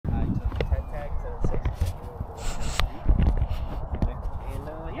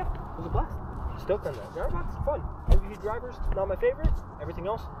stoked on that. Narrowbox is fun. MVP drivers, not my favorite. Everything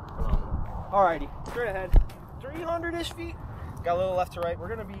else, phenomenal. Alrighty, straight ahead. 300-ish feet. Got a little left to right. We're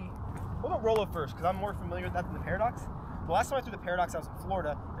gonna be, we'll go Rollo first, because I'm more familiar with that than the Paradox. The last time I threw the Paradox, I was in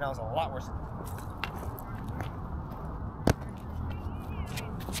Florida, and I was a lot worse.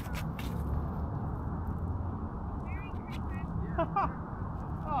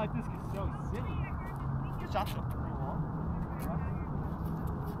 Oh, this is so silly. Good shot though.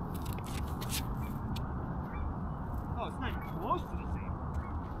 Oh, it's not even close to the same.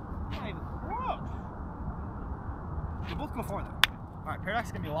 Not even close. They both go farther. Alright, Paradox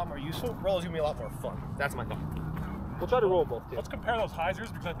is going to be a lot more useful. Rollo's going to be a lot more fun. That's my thought. We'll try to roll both too. Let's compare those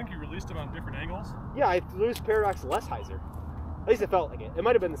hyzers because I think you released them on different angles. Yeah, I threw Paradox less hyzer. At least it felt like it. It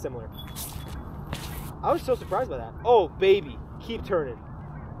might have been similar. I was so surprised by that. Oh, baby. Keep turning.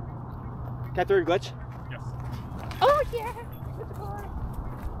 Can I throw your glitch? Yes. Oh, yeah. It's a boy.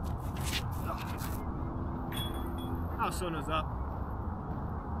 Oh, so nose up.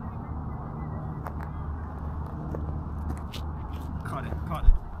 Caught it.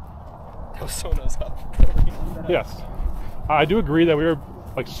 That was so nose up. Yes. I do agree that we are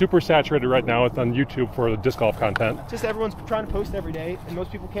like super saturated right now on YouTube for the disc golf content. Just everyone's trying to post every day, and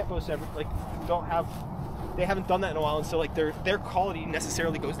most people can't post they haven't done that in a while, and so like their quality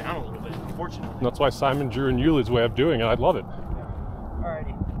necessarily goes down a little bit, unfortunately. And that's why Simon drew and Yuli's way of doing it. I love it. Yeah.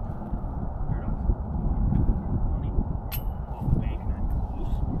 Alrighty.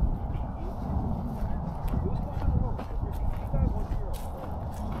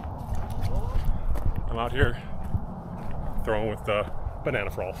 I'm out here throwing with the banana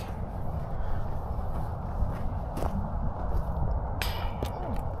Frolf.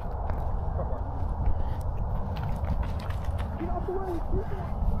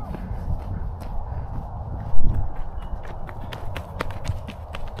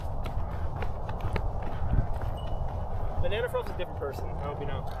 Banana Frolf's a different person, I hope you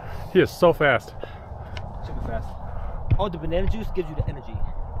know. He is so fast. Super fast. Oh, the banana juice gives you the energy.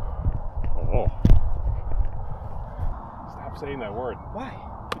 Oh. Stop saying that word. Why?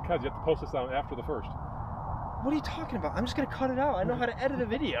 Because you have to post this down after the first. What are you talking about? I'm just gonna cut it out. I know how to edit a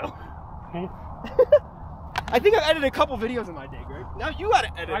video. I think I've edited a couple videos in my day, Greg. Now you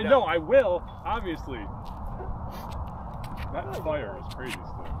gotta edit. I know, I will, obviously. That fire is crazy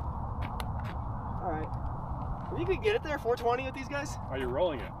still. Alright. You could get it there, 420 with these guys? Are you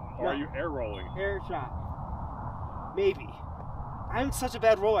rolling it? Or No. are you air rolling? Air shot. Maybe. I'm such a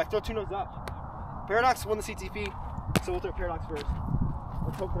bad roller, I throw two nodes up. Paradox won the CTP, so we'll throw Paradox first.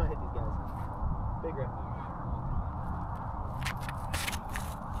 Let's hope to not hit these guys. Big rip.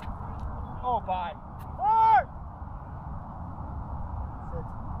 Oh, bye.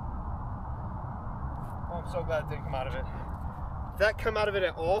 Oh, I'm so glad it didn't come out of it. If that come out of it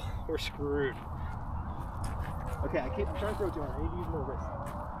at all, we're screwed. Okay, I'm trying to throw it to him. I need to use more wrist.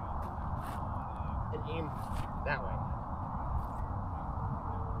 And aim that way.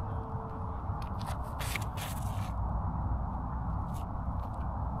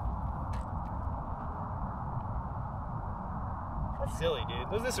 That's silly,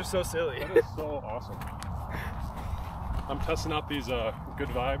 dude. Those discs are so silly. That is so awesome. I'm testing out these Good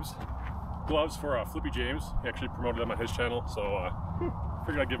Vibes gloves for Flippy James. He actually promoted them on his channel, so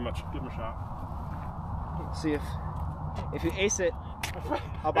figured I'd give him a shot. See if you ace it,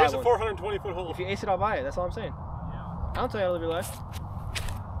 I'll buy It's one. a 420-foot hole. If you ace it, I'll buy it. That's all I'm saying. I don't tell you how to live your life.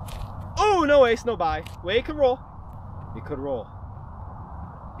 Oh, no ace, no buy. Wait, it could roll. It could roll.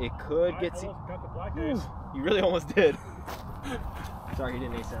 It could get. Got the black ace. You really almost did. Sorry, he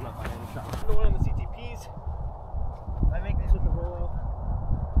didn't ace it. I'm not buying any shot. I'm going on the CTPs. I make this with the Rollo.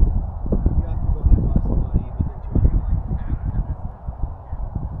 You have to go get somebody within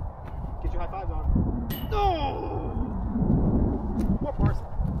 200. Get your high fives on. No! More parcel.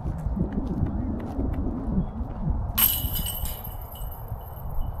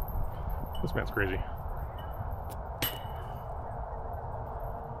 This man's crazy.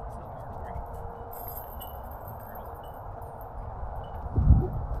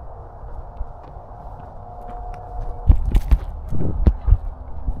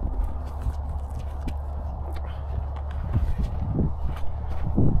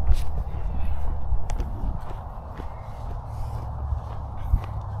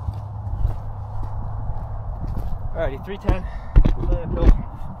 Alrighty, 310. Uphill.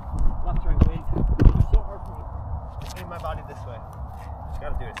 Left turn wind. It's so hard for me to aim my body this way. Just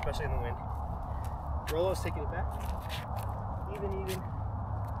gotta do it, especially in the wind. Rollo's taking it back. Even.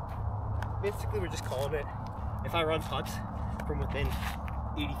 Basically, we're just calling it. If I run putts from within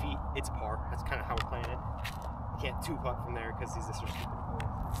 80 feet, it's par. That's kind of how we're playing it. You can't two putt from there because these are stupid.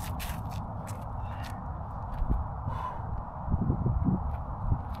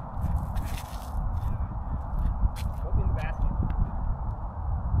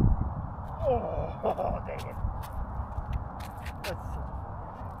 Oh, dang it. That's so...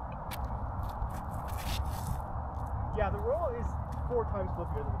 Yeah, the roll is 4 times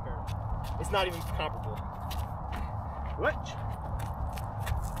flippier than the paradox. It's not even comparable. Glitch.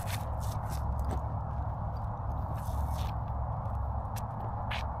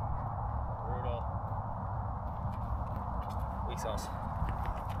 Brutal. Weak sauce.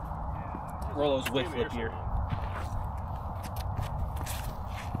 Rollo's way flippier.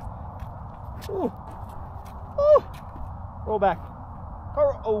 Ooh. Ooh. Roll back.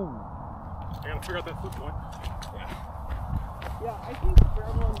 Oh. I gotta figure out that flip point. Yeah, I think for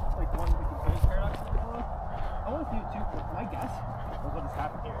everyone like wanting to compose paradox, I want to do it too. My guess of what has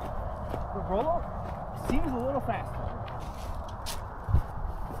happened here. The Rollo seems a little faster.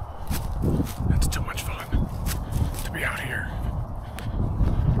 It's too much fun to be out here.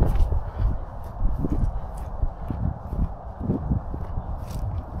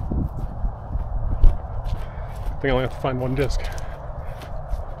 I think I only have to find one disc.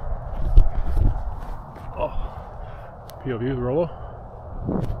 POV of the Rollo.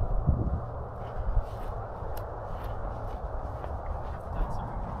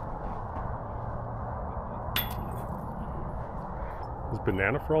 Is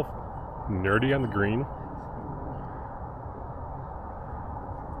Banana Frolf nerdy on the green?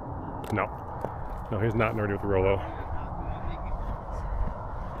 No. No, he's not nerdy with the Rollo.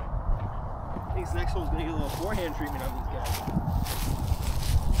 I think this next one's gonna get a little forehand treatment on these guys.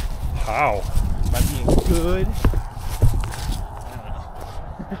 How? By being good.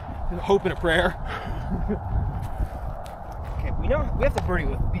 Hope and a prayer. Okay, we know we have to birdie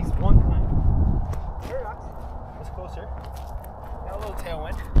with these one time. Paradox is closer. Got a little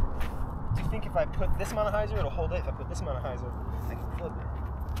tailwind. Do you think if I put this amount of hyzer, it'll hold it? If I put this amount of hyzer, I can flip it.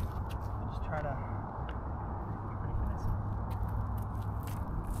 I'll just try to. Ready for this?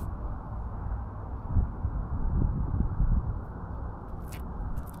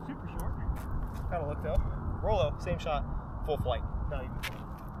 Super short. Gotta look though. Rollo, same shot, full flight. Not even.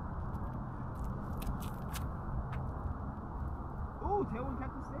 Ooh, tailwind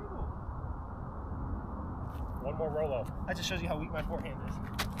kept it stable. One more Rollo. That just shows you how weak my forehand is.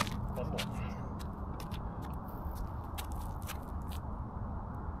 Plus one.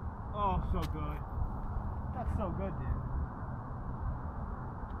 Oh, so good. That's so good, dude.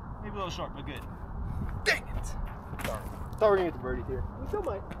 Maybe a little short, but good. Dang it! Sorry. Thought we were gonna get the birdies here. We still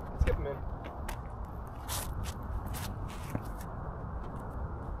might. Let's get them in.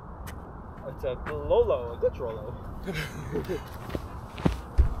 It's a Rollo, a glitch Rollo. God,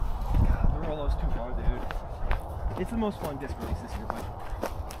 the Rollo's too far, dude. It's the most fun disc release this year, but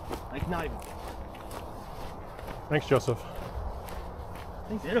like not even. Thanks, Joseph.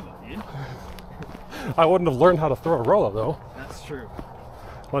 Thanks, Innova, dude. I wouldn't have learned how to throw a Rollo though. That's true.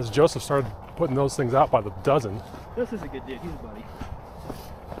 Unless Joseph started putting those things out by the dozen. This is a good dude. He's a buddy.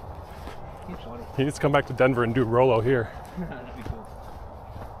 He's funny. He needs to come back to Denver and do Rollo here. That'd be cool.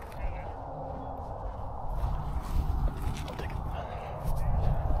 I'll take it.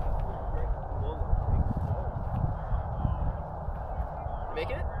 You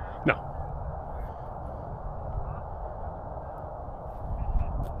making it? No.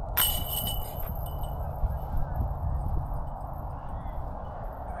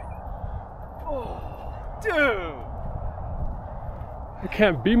 Oh, dude! It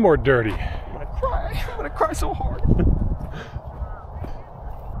can't be more dirty. I'm gonna cry. I'm gonna cry so hard.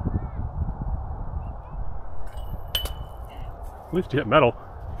 At least you hit metal.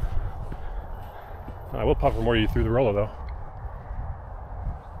 I will pop for more of you through the Rollo though.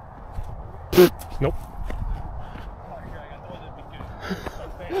 Nope.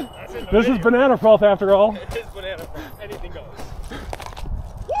 This is Banana Frolf after all. It is Banana Frolf. Anything goes.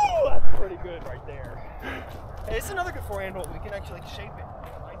 Woo! That's pretty good right there. Hey, it's another good forehand hole. We can actually shape it.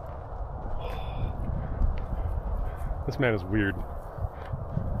 This man is weird.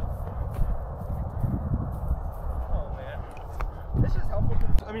 Oh man, this is helpful.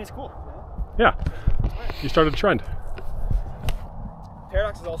 I mean, it's cool. Yeah, you started a trend.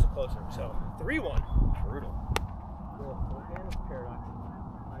 Paradox is also closer, so 3-1. Brutal. Cool. Again, it's Paradox.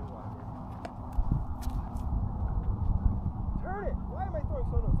 Turn it! Why am I throwing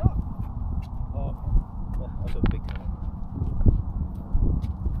sonos up? Oh, well, I'll do a big time.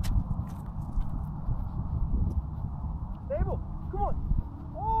 Stable! Come on!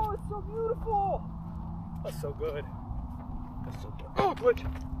 Oh, it's so beautiful! That's so good. That's so good. Oh, glitch!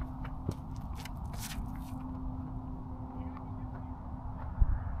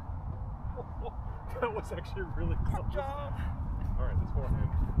 That was actually really close. Good job! Alright, this forehand.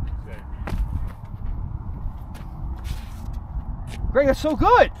 Okay. Greg, that's so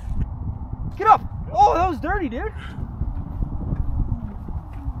good! Get up! Oh, that was dirty, dude.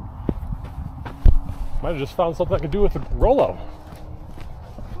 Might have just found something I could do with the Rollo.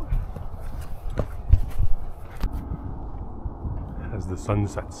 As the sun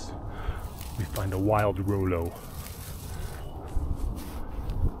sets, we find a wild Rollo.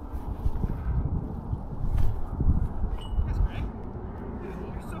 That's great.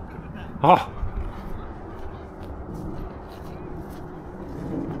 You're so good at that. Ah.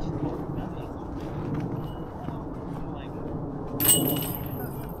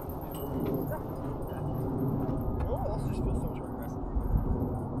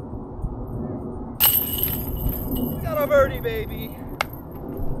 Got a birdie, baby.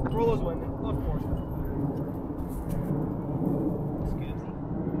 Rollo's winning, of course.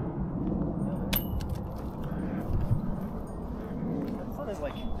 That sun is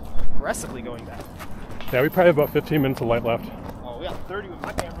like aggressively going back. Yeah, we probably have about 15 minutes of light left. Oh, we got 30 with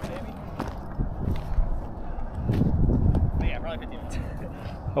my camera, baby. But yeah, probably 15 minutes.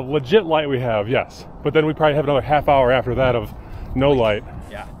 Of legit light we have, yes. But then we probably have another half hour after that of no light.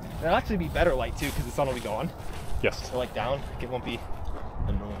 Yeah. It'll actually be better light too, because the sun will be gone. Yes. So like down, it won't be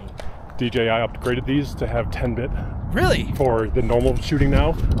annoying. DJI upgraded these to have 10-bit Really? for the normal shooting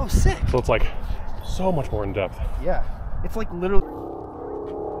now. Oh, sick. So it's like so much more in depth. Yeah. It's like literally.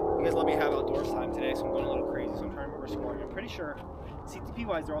 You guys let me have outdoors time today, so I'm going a little crazy. So I'm trying to remember scoring. I'm pretty sure CTP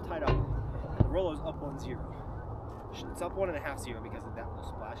wise, they're all tied up. The Rollo's up 1-0. It's up 1.5-0 because of that little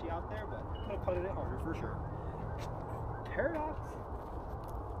splashy out there, but could have putted it harder for sure. Paradox.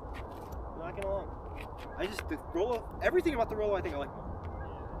 Knocking along. The Rollo, everything about the Rollo I think I like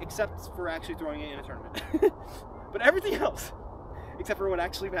more. Except for actually throwing it in a tournament. But everything else, except for what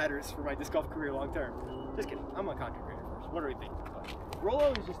actually matters for my disc golf career long term. Just kidding, I'm a content creator first. What do we think? But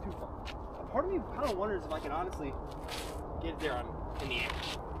Rollo is just too fun. A part of me kind of wonders if I can honestly get it there in the air.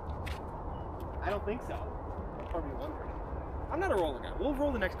 I don't think so. A part of me wondering. I'm not a roller guy. We'll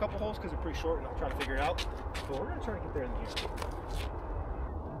roll the next couple holes because they're pretty short and I'll try to figure it out. But we're going to try to get there in the air.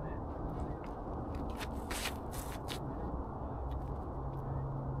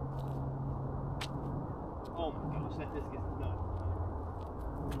 Oh my gosh, that disc is nuts.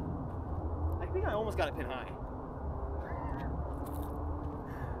 I think I almost got it pin high.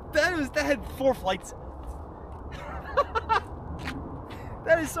 That had 4 flights.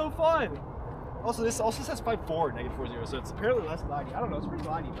 That is so fun. Also, this also says 5.4, -40, so it's apparently less glidey. I don't know, it's pretty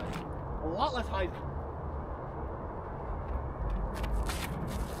glidey, but a lot less high.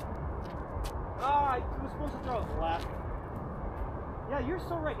 Ah, I was supposed to throw it left. Yeah, you're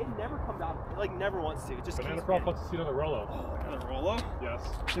so right. It never comes out. It like never wants to. It just Banana keeps Frolf wants to see another Rollo. Oh, another Rollo? Yes.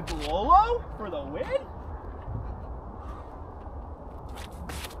 The Rollo for the win?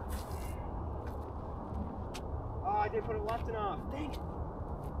 Oh, I didn't put it left enough. Dang it.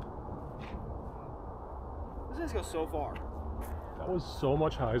 This is gonna go so far. That was so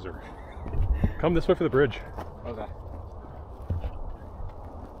much hyzer. Come this way for the bridge. Okay.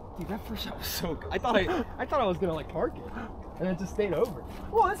 Dude, that first shot was so good. I thought I was gonna like park it, and it just stayed over.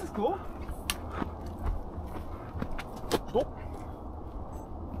 Oh, this is cool. Oh.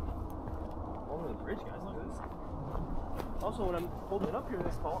 Over the bridge, guys. Look at this. Also, when I'm holding it up here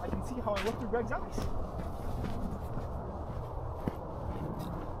this tall, I can see how I look through Greg's eyes.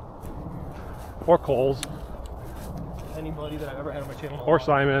 Or Cole's. Anybody that I've ever had on my channel. Or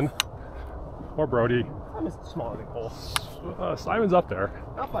Simon. Or Brody. I'm just smaller than Cole. Simon's up there.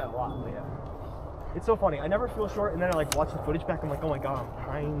 Not by a lot, but yeah. It's so funny. I never feel short, and then I like watch the footage back. I'm like, oh my god, I'm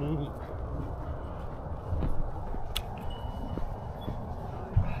tiny.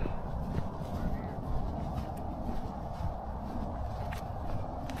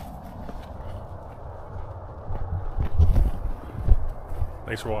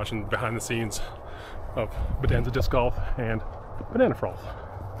 Thanks for watching behind the scenes of Bodanza Disc Golf and Banana Frolf.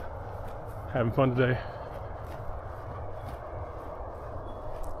 Having fun today.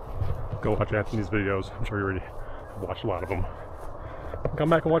 Go watch Anthony's videos. I'm sure you already have watched a lot of them. Come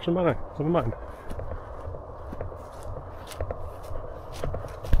back and watch some of mine.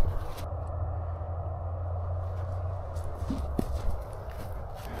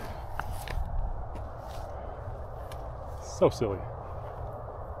 So silly.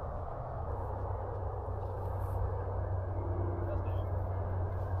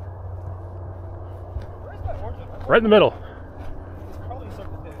 Right in the middle.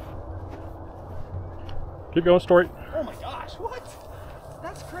 Keep going, Story. Oh my gosh, what?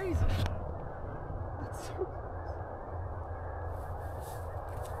 That's crazy. That's so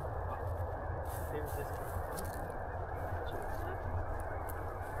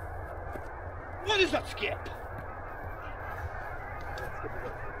What is that skip?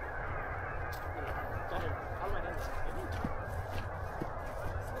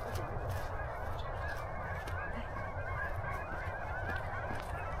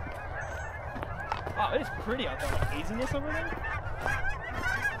 That is pretty out there. Like haziness over there.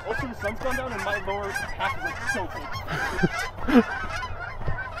 Also, the sun's gone down and my lower half is like so cold.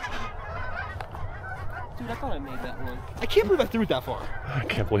 Dude, I thought I made that one. I can't believe I threw it that far. I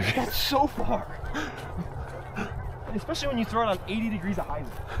can't believe it. That's so far. Especially when you throw it on 80 degrees of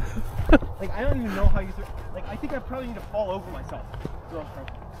hyzer. Like, I don't even know how you throw. Like, I think I probably need to fall over myself.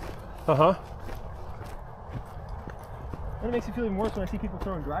 Uh-huh. And it makes me feel even worse when I see people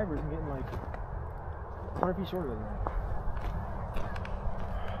throwing drivers and getting like 100 feet shorter than that.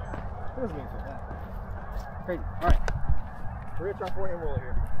 That doesn't make me feel bad. Crazy. Alright. We're gonna try forehand roller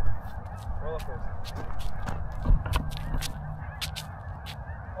here. Roll up first.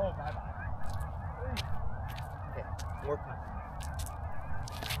 Oh, bye-bye. Okay, more time.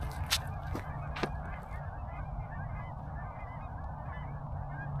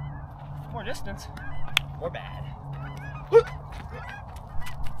 More distance. More bad.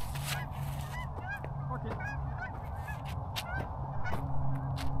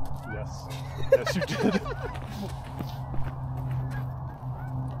 Yes. Yes, you did. I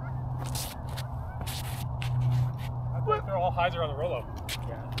thought they're all hyzer on the Rollo.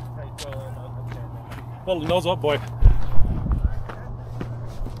 Yeah, how you throw it on the stand. Little nose up, boy. You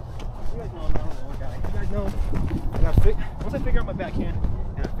guys know I'm not a roller guy. You guys know. Once I figure out my backhand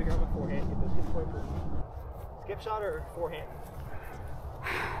and I figure out my forehand, get those hits quickly. Skip shot or forehand?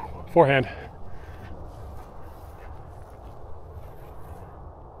 Forehand.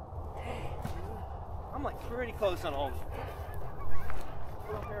 I'm like pretty close on all of them.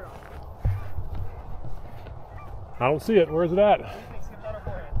 I don't see it. Where's it at? What do you think, skip shot or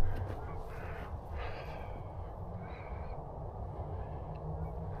forehand?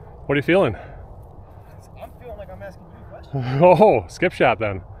 What are you feeling? I'm feeling like I'm asking you a question. Oh, skip shot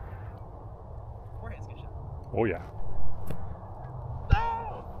then. Forehand skip shot. Oh yeah.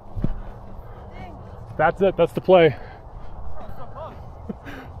 No! Dang. That's it. That's the play. Oh, so close.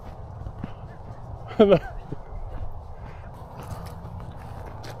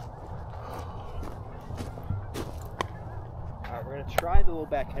 Alright, we're gonna try the little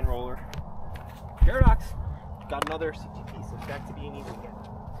backhand roller. Paradox. Got another CTP, so it's back to being even again.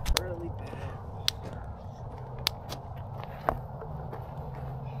 Really bad.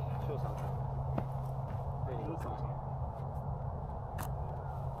 Show us how. There you go.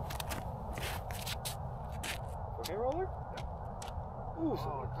 Okay, roller? Yeah. Ooh, so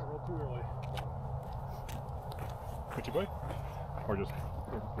I rolled too early. Pitchy boy? Or just...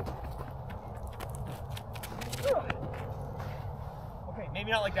 Okay,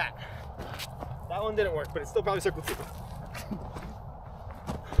 maybe not like that. That one didn't work, but it still probably circled too.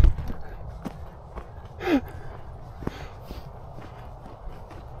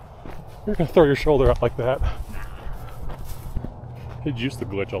 You're gonna throw your shoulder up like that. He'd use the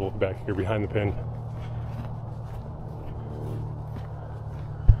glitch all the way back here behind the pin.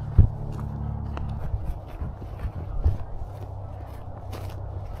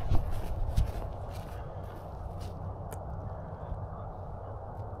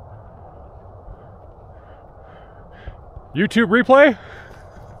 YouTube replay?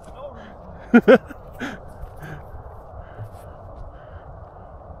 No. This is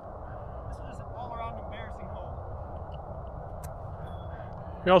just an all-around embarrassing hole.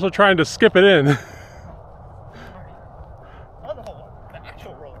 You're also trying to skip it in. Not the hole, the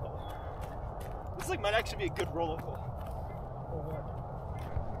actual roller hole. This like might actually be a good roller hole.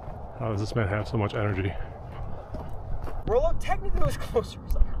 How does this man have so much energy? Rollo technically was closer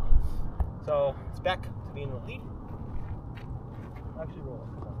somehow. So it's back to being in the lead. Actually roll.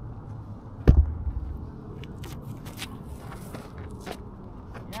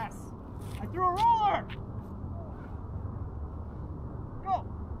 Yes! I threw a roller! Go!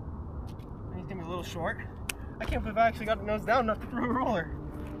 And he's gonna be a little short. I can't believe I actually got the nose down enough to throw a roller.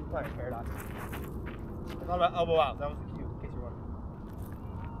 Alright, paradox. I thought about elbow out. That was the cue, in case you're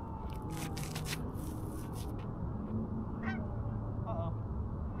wondering. Uh-oh.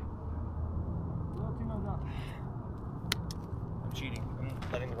 A little too nose up. I'm cheating. I'm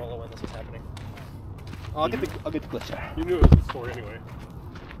letting the roller when this is happening. Oh, I'll get the glitch out. You knew it was a story anyway.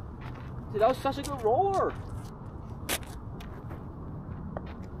 Dude, that was such a good roller.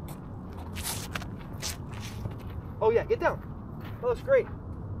 Oh yeah, get down. That looks great.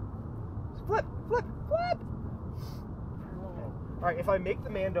 Flip, flip, flip. All right, if I make the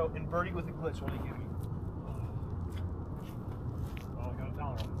Mando and birdie with a glitch, what do you give me? Oh, I got $1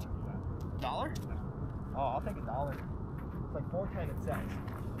 on this. $1? Oh, I'll take $1. It's like 410 it says.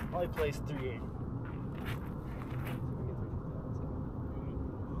 Probably plays 380.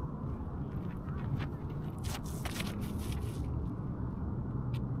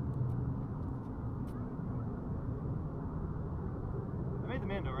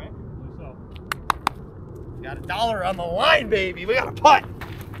 commando, right? So. We got $1 on the line, baby. We got a putt.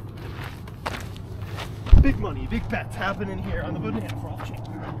 Big money, big bets happening here on the Bodanza Frolf channel.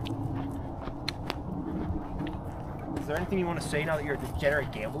 Is there anything you want to say now that you're a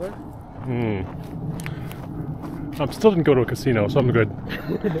degenerate gambler? I still didn't go to a casino, so I'm good.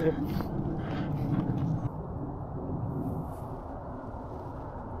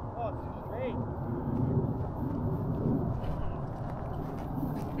 Oh, it's straight.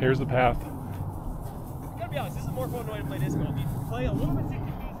 Here's the path. Gotta be honest, this is a more fun way to play disc golf. You play a little bit 60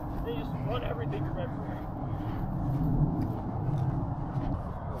 feet, then you just run everything you're meant for.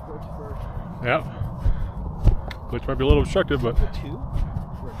 Yeah. Glitch might be a little obstructive, but. 2?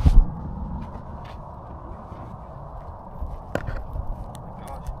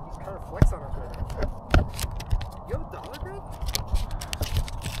 Gosh, he's kind of flex on us right now. You have $1, Greg?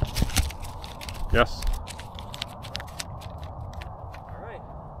 Yes. Alright.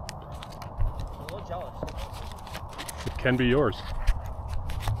 I'm a little jealous. It can be yours.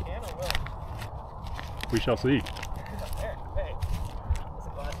 Can or will? We shall see. There. Hey. That's a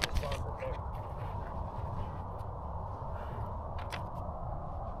glass response right there.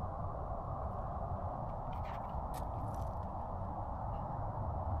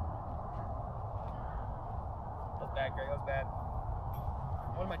 That was bad, Greg. That was bad.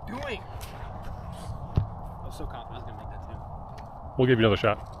 What am I doing? I was so confident I was going to make that too. We'll give you another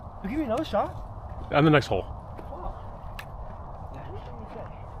shot. You give me another shot? On the next hole. Wow. Yeah, anything you say.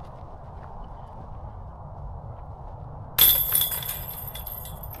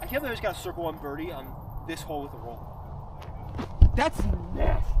 I can't believe I just got a circle one birdie on this hole with a roll. That's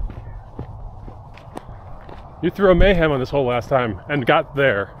nasty. You threw a mayhem on this hole last time and got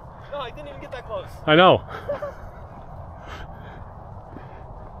there. No, I didn't even get that close. I know.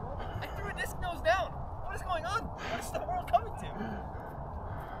 I threw a disc nose down. What is going on? What is the world coming to?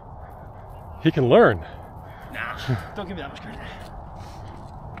 He can learn. Nah, don't give me that much credit.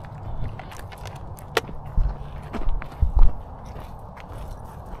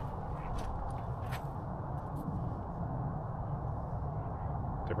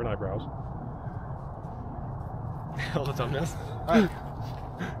 Different eyebrows. All the thumbnails. Alright.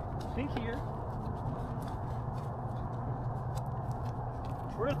 Think here.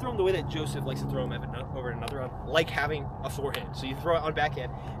 We're gonna throw them the way that Joseph likes to throw them over another round, like having a forehand. So you throw it on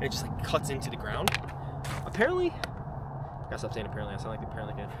backhand and it just like cuts into the ground. Apparently, gotta stop saying apparently, I sound like the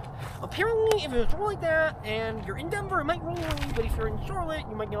apparently kid. Apparently, if it was thrown like that and you're in Denver, it might roll away, but if you're in Charlotte,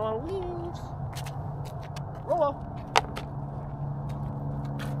 you might get a lot of leaves. Rollo.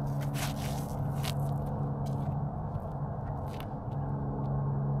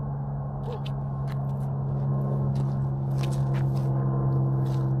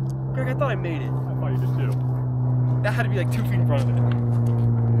 Greg, I thought I made it. I thought you did too. That had to be like 2 feet in front of it.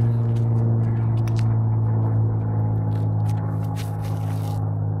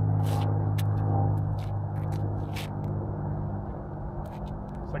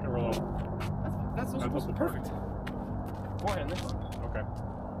 Second roll. That's supposed to be perfect. Forehand this one. Okay.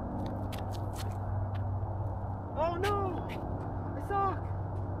 Oh no! I suck!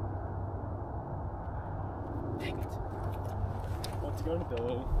 Dang it. Want to go to the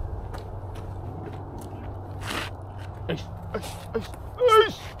pillow. Ace, ace, ace,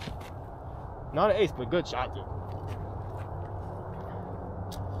 ace! Not an ace, but good shot, dude.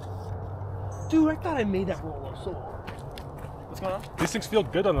 Dude, I thought I made that roll so hard. What's going on? These things feel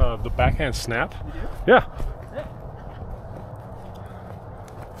good on the backhand snap. You do? Yeah. Yeah.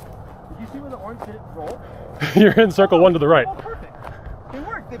 Did you see where the orange did it roll? You're in circle one to the right. Oh, perfect. They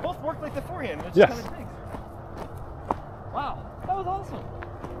worked. They both worked like the forehand, which Yes. kind of stinks. Wow, that was awesome.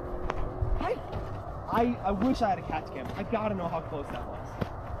 I wish I had a catch cam. I gotta know how close that was.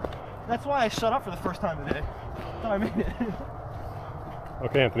 That's why I shut up for the first time today. Thought I made it.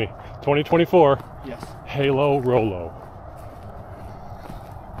 Okay, Anthony. 2024. Yes. Halo Rollo.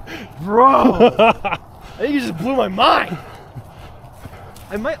 Bro! I think you just blew my mind.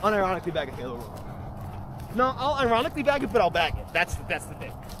 I might unironically bag a Halo Rollo. No, I'll ironically bag it, but I'll bag it. That's the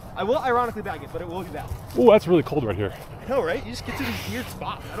thing. I will ironically bag it, but it will be valid. Oh, that's really cold right here. I know, right? You just get to these weird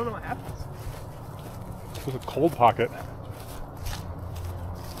spots. I don't know what happens. There's a cold pocket.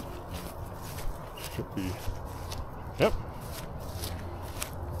 Should be. Yep.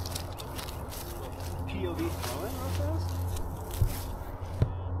 POV throwing real fast.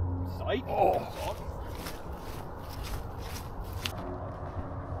 Psych. Oh.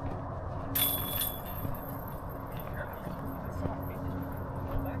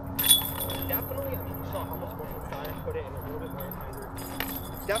 Definitely, I mean, you saw how much more inside I put it and a little bit more tighter.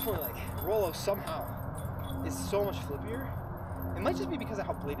 Definitely, like, Rollo somehow is so much flippier. And It might just be because of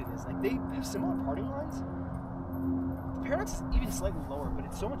how bladed it is. Like, they have similar parting lines. The paradox is even slightly lower, but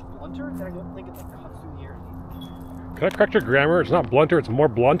it's so much blunter that I don't think it like cuts through the air. Can I correct your grammar? It's not blunter, it's more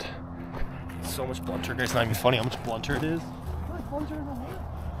blunt. It's so much blunter, guys. It's not even funny how much blunter it is. I feel like blunter is a word.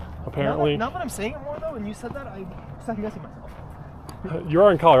 Apparently. Now that I'm saying it more, though, and you said that, I'm second guessing myself. You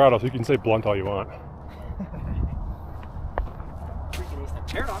are in Colorado, so you can say blunt all you want. Freaking ace time.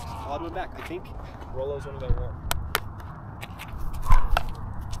 Paradox, odd one back. I think Rollo's one of their more.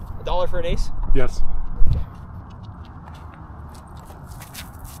 $1 for an ace? Yes.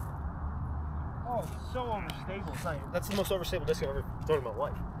 Oh, it's so overstable. It's not even, that's the most overstable disc I've ever thrown in my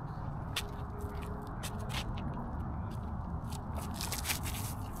life.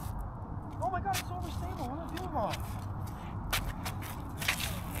 Oh my god, it's so overstable. What am I doing wrong?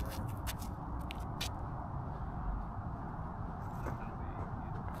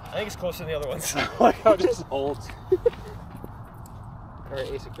 I think it's closer than the other ones. Like how it just holds. Alright,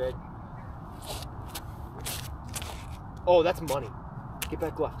 ace of Greg. Oh, that's money. Get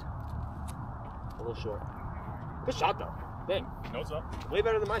back left. A little short. Good shot, though. Dang. Nose up. Way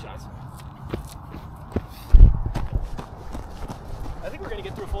better than my shots. I think we're going to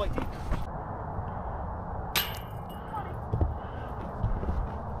get through a full 18.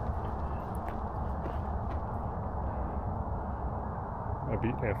 I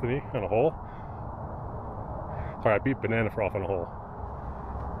beat Anthony on a hole. Sorry, I beat Frolf on a hole.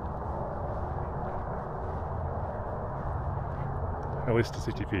 At least to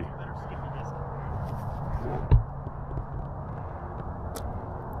CTP.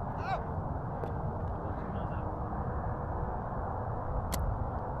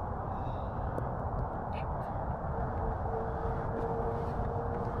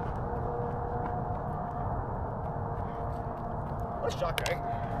 Nice shot, Greg.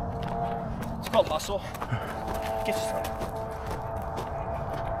 It's called hustle. Get you some.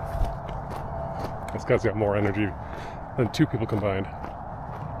 This guy's got more energy than two people combined.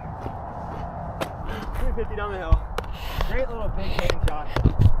 350 down the hill. Great little big hand shot.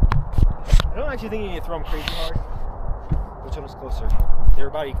 I don't actually think you need to throw them crazy hard. Which one was closer? They're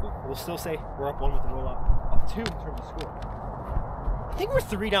about equal. We'll still say we're up 1 with the roll up. Up 2 in terms of score. I think we're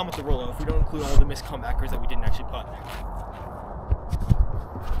 3 down with the roll up if we don't include all the missed comebackers that we didn't actually putt.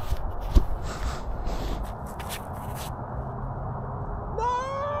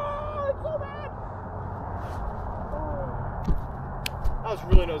 That was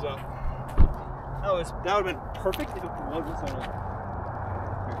really nose up. That would have been perfect if it wasn't so nose up.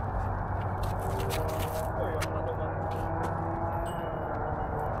 There we go. Too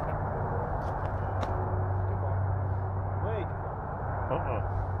far. Way too far.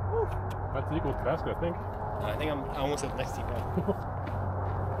 That's equal to the basket, I think. I think I almost at the next tee pad.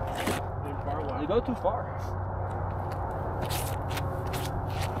 You go too far.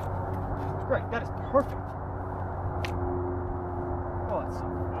 Great, that is perfect. Oh, that's so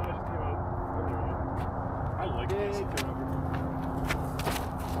good. I like this.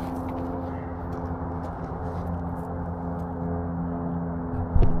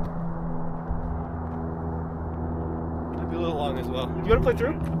 Might be a little long as well. Do you want to play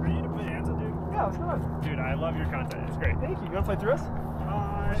through? Are you to Bodanza, dude? Yeah, let's go. Dude, I love your content. It's great. Thank you. You want to play through us?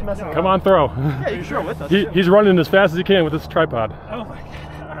 Just messing around. Come on, throw. Yeah, you can throw with us. He's running as fast as he can with this tripod. Oh my god.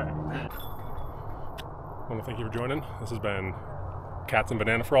 I want to thank you for joining. This has been Cats and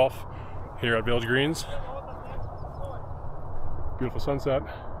Banana Frolf here at Village Greens. Beautiful sunset.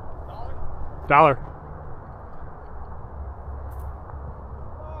 $1.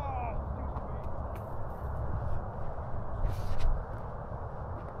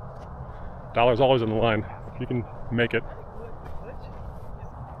 $1's always on the line. If you can make it.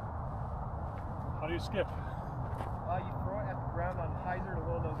 How do you skip? You throw it at the ground on hyzer to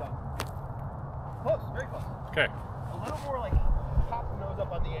little nose up. Close, very close. Okay. A little more like top nose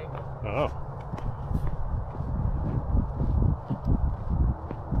up on the angle. Oh.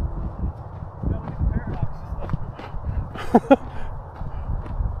 Look at the paradox.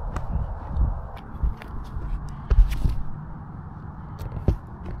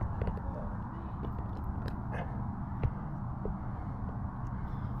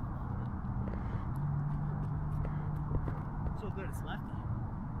 So good, it's lefty.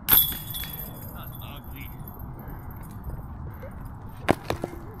 That's ugly.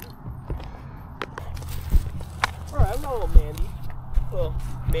 Alright, I'm not a little Mandy. A little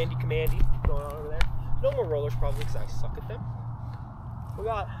Mandy Commandy going on over there. No more rollers probably because I suck at them. We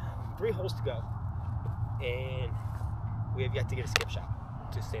got 3 holes to go. And we have yet to get a skip shot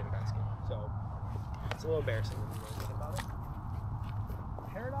to stay in the basket. So it's a little embarrassing when you really think about it.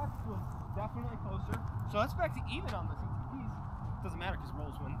 Paradox was definitely closer. So that's back to even on the CTPs. doesn't matter because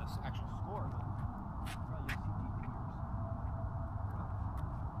rolls win this actual score. But probably use CP figures.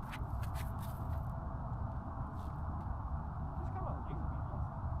 He's kind of like pretty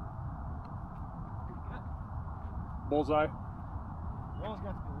good. Bullseye. Roll's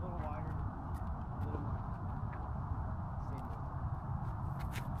got to be a little wider, a little more. Same way.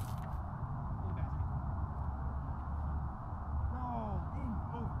 Little basket. No, dang,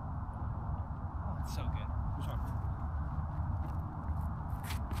 over. Oh, it's so good. Which one?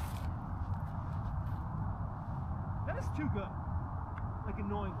 That is too good. Like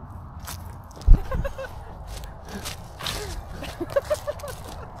annoyingly.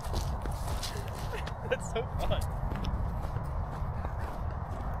 That's so fun.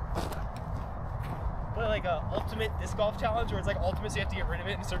 What, like a ultimate disc golf challenge where it's like ultimate so you have to get rid of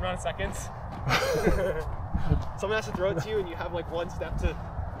it in a certain amount of seconds? Someone has to throw it to you and you have like one step to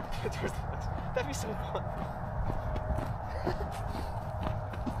towards the next. That'd be so fun.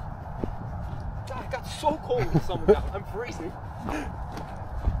 God, it got so cold when the sun was out. I'm freezing.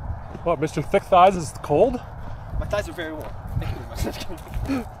 What, Mr. Thick Thighs is cold? My thighs are very warm. Thank you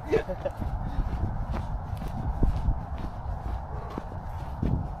very much.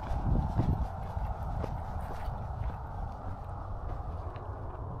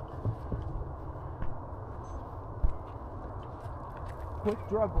 Quick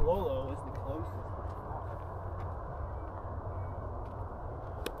Drug Rollo is the closest.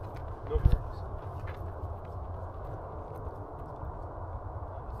 No worries.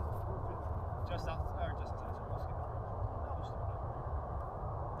 Just out, or just outside.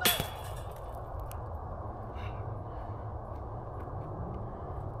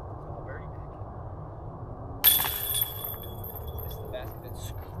 Oh, very big. This is the basket that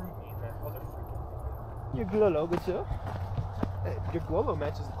screwed me in that other freaking. Your Glolo, good sir. Hey, your Glolo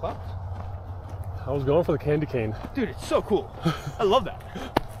matches the clouds. I was going for the candy cane. Dude, it's so cool. I love that.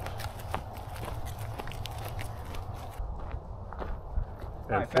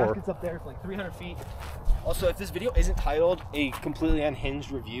 Alright, basket's up there for like 300 feet. Also, if this video isn't titled a completely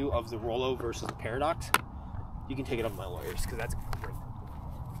unhinged review of the Rollo versus the Paradox, you can take it up with my lawyers, because that's great.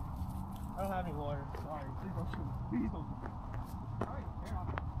 I don't have any lawyers. Sorry. Please don't shoot me. Please don't shoot me. Alright,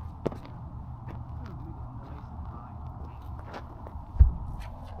 Paradox.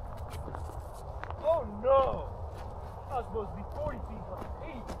 Oh no! I was supposed to be 40 feet, but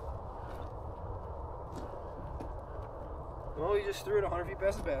 8. Well, you just threw it 100 feet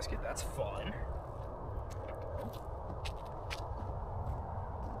past the basket. That's fun.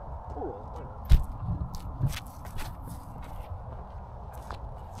 Cool.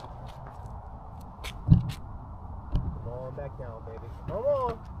 Come on, back down, baby. Come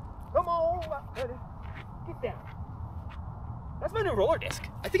on. Come on. Ready. Get down. That's my new roller disc.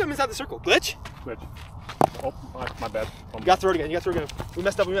 I think I'm inside the circle. Glitch? Glitch. Oh, my bad. You gotta throw it again. You gotta throw it again. We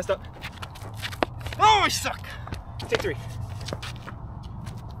messed up. We messed up. Oh, I suck. Take 3.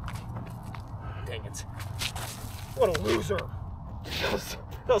 Dang it. What a loser.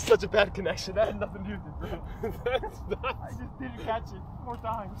 That was such a bad connection. That had nothing to do with it, bro. That's not. I just didn't catch it 4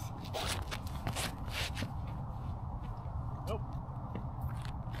 times. Nope.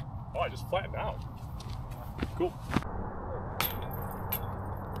 Oh, I just flattened out. Cool.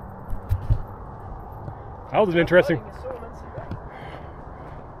 That was an interesting.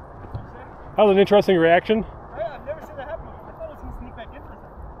 That was an interesting reaction. Yeah, I've never seen that happen before. I thought it was going to sneak back in for a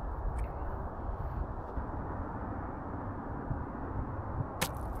second.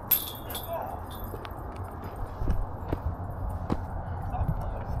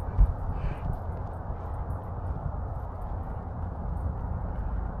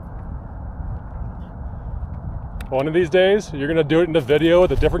 One of these days, you're gonna do it in the video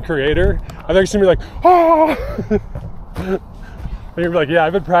with a different creator. I think it's gonna be like, oh! And you're gonna be like, yeah,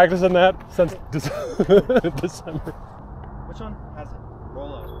 I've been practicing that since December. Which one has it?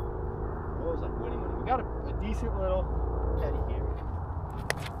 Rollo. Rollo's like winning. We got a decent little petty here.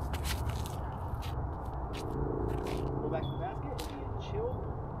 Go back to the basket and be a chill.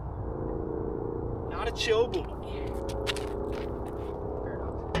 Not a chill booty.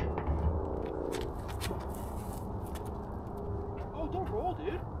 Don't roll,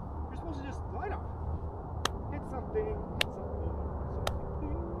 dude. You're supposed to just glide on. Hit something.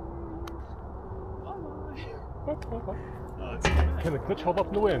 Hit something. Oh, it's so nice. Can the glitch hold up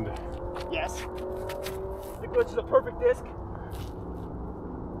in the wind? Yes. The glitch is a perfect disc.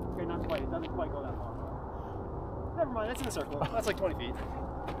 Okay, not quite. It doesn't quite go that far. Never mind. That's in a circle. That's like 20 feet.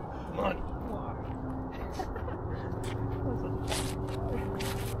 Come on.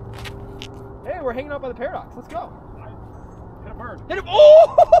 Hey, we're hanging out by the Paradox. Let's go. Hit a bird. Hit him!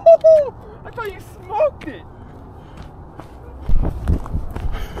 Oh! I thought you smoked it.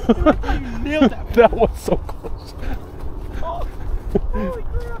 You nailed that. That was so close. Oh, holy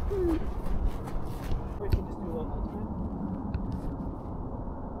crap, dude. Wait, can you just do a little ultimate?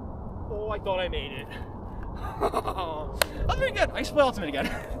 Oh, I thought I made it. That's pretty good. I should play ultimate again.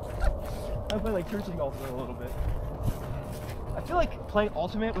 I play like Churching ultimate a little bit. I feel like playing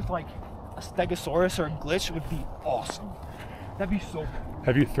ultimate with like a Stegosaurus or a Glitch would be awesome. That'd be so cool.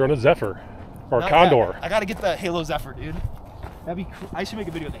 Have you thrown a Zephyr or a Not Condor? yet. I gotta get the Halo Zephyr, dude. That'd be cool. I should make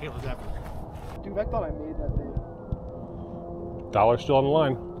a video with the Halo Zephyr. Dude, I thought I made that thing. Dollar's still on the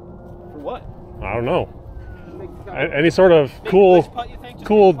line. For what? I don't know. Make Any sort of a cool, glitch putt, you think? Just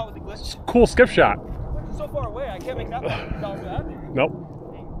cool, make a putt with the glitch? cool skip shot. It's so far away, I can't make that $1 for that. Nope.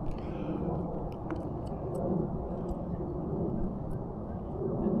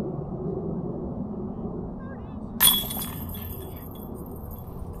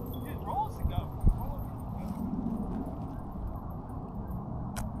 Dude, roll us to go.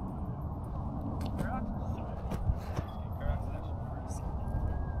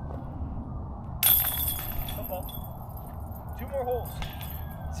 Two more holes.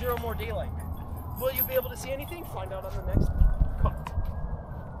 0 more daylight. Will you be able to see anything? Find out on the next cut.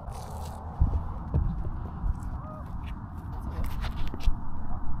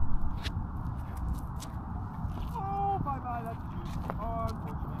 Oh, bye-bye, that's juice. Oh,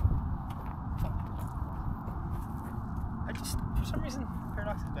 unfortunate. I just, for some reason,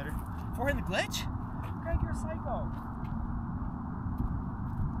 Paradox is better. Forehand the glitch? Greg, you're a psycho.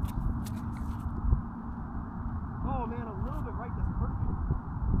 Oh man, a little bit right, that's perfect.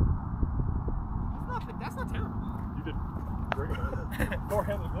 That's not terrible. You did great.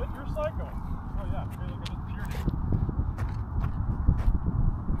 Forehand the glitch, you're psycho. Oh yeah, hey, look at this purity.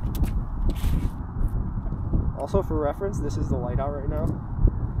 Also, for reference, this is the light out right now.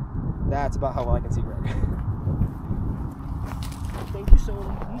 That's about how well I can see Greg. Thank you so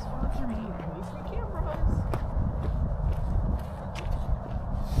much. Please sponsor me. Please my cameras.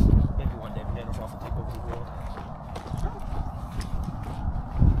 Maybe one day Banana Rolf will take over the world.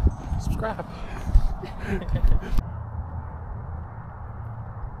 Subscribe.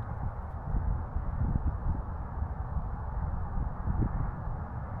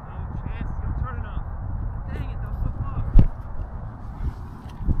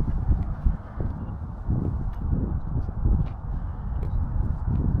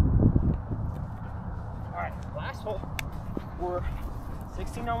 Alright, last hole. We're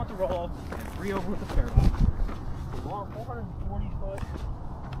 16 down with the roll and 3 over with the Paradox. We're on 440 foot.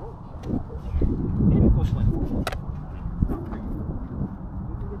 Maybe close to like 4.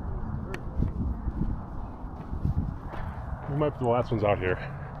 We might be the last ones out here.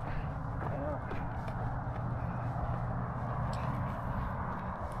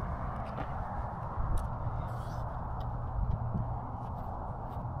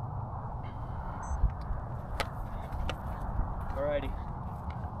 Alrighty.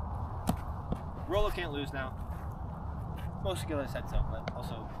 Rollo can't lose now. Most of said so, but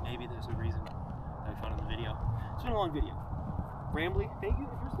also maybe there's a reason that I found in the video. It's been a long video. Rambly, thank you.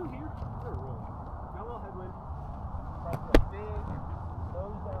 If you're still here, you're rolling. Got a little headwind. Big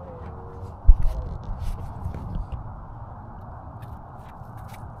nose down in.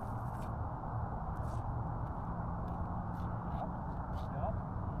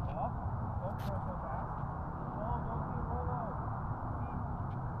 Don't throw so fast. No, don't be Rollo.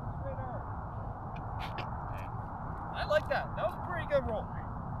 Straighter. I like that. That was a pretty good roll.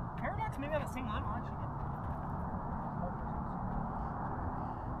 Paradox maybe on the same line. I'll actually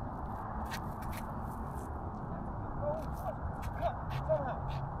get somehow.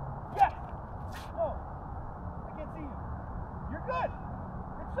 Yes! No! I can't see you. You're good!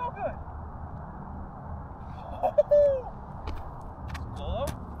 It's so good! Lolo?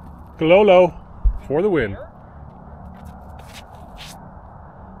 Glolo for the win.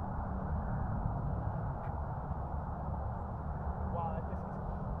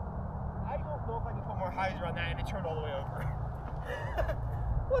 Hyzer on that and it turned all the way over.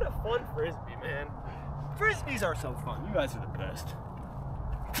 What a fun frisbee, man. Frisbees are so fun. You guys are the best.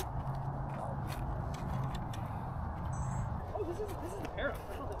 Oh, this is the Paradox.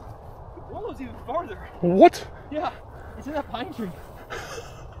 Rollo's even farther. What? Yeah, it's in that pine tree.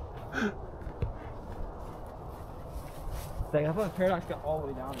 Dang, I thought the Paradox got all the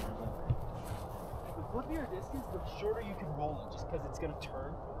way down there. But the flippier disc is, the shorter you can roll it, just because it's gonna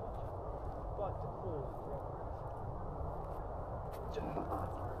turn. But holy crap.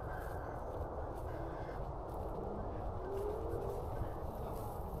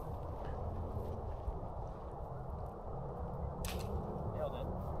 Nailed it.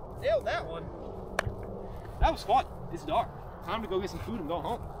 Nailed that one. That was fun. It's dark. time to go get some food and go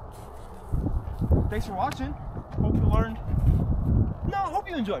home. Thanks for watching. Hope you learned. No, hope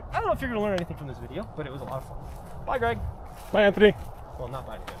you enjoyed. I don't know if you're gonna learn anything from this video, but it was a lot of fun. Bye, Greg. Bye, Anthony. Well, not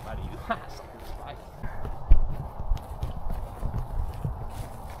bye to Greg. Bye to you. Bye.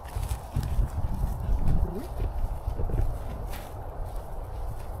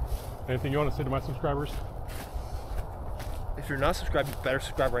 Anything you want to say to my subscribers? If you're not subscribed, you better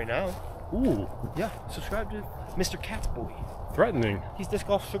subscribe right now. Ooh. Yeah, subscribe to Mr. Cat's Boy. Threatening. He's Disc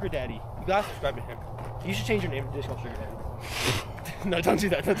Golf Sugar Daddy. You gotta subscribe to him. You should change your name to Disc Golf Sugar Daddy. No, don't do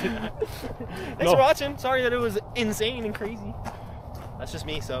that. Don't do that. Thanks for watching. Sorry that it was insane and crazy. That's just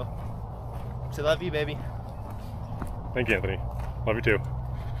me, so. Say love you, baby. Thank you, Anthony. Love you too.